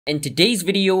In today's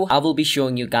video, I will be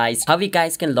showing you guys how you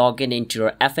guys can log in into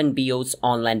your FNBO's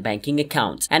online banking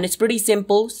accounts. And it's pretty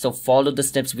simple, so follow the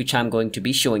steps which I'm going to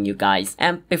be showing you guys.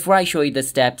 And before I show you the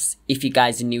steps, if you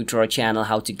guys are new to our channel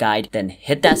How to Guide, then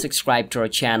hit that subscribe to our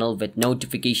channel with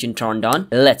notification turned on.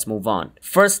 Let's move on.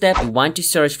 First step, you want to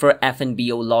search for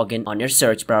FNBO login on your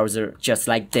search browser, just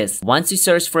like this. Once you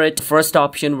search for it, the first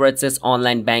option where it says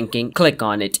online banking, click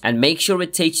on it and make sure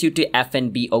it takes you to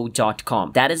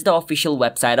fnbo.com. That is the official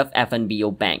website of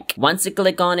FNBO Bank. Once you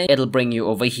click on it, it'll bring you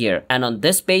over here. And on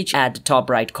this page, at the top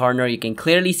right corner, you can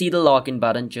clearly see the login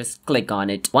button. Just click on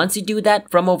it. Once you do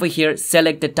that, from over here,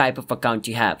 select the type of account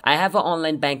you have. I have an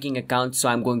online banking account, so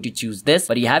I'm going to choose this,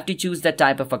 but you have to choose the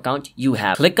type of account you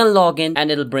have. Click on login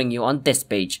and it'll bring you on this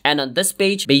page. And on this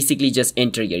page, basically just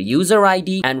enter your user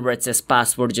ID, and where it says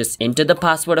password, just enter the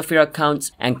password of your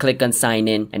accounts and click on sign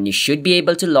in, and you should be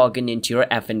able to log in into your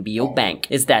FNBO Bank.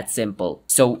 It's that simple.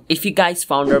 So if you guys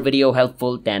found our video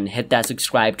helpful, then hit that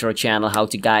subscribe to our channel How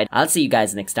to Guide. I'll see you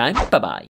guys next time. Bye bye.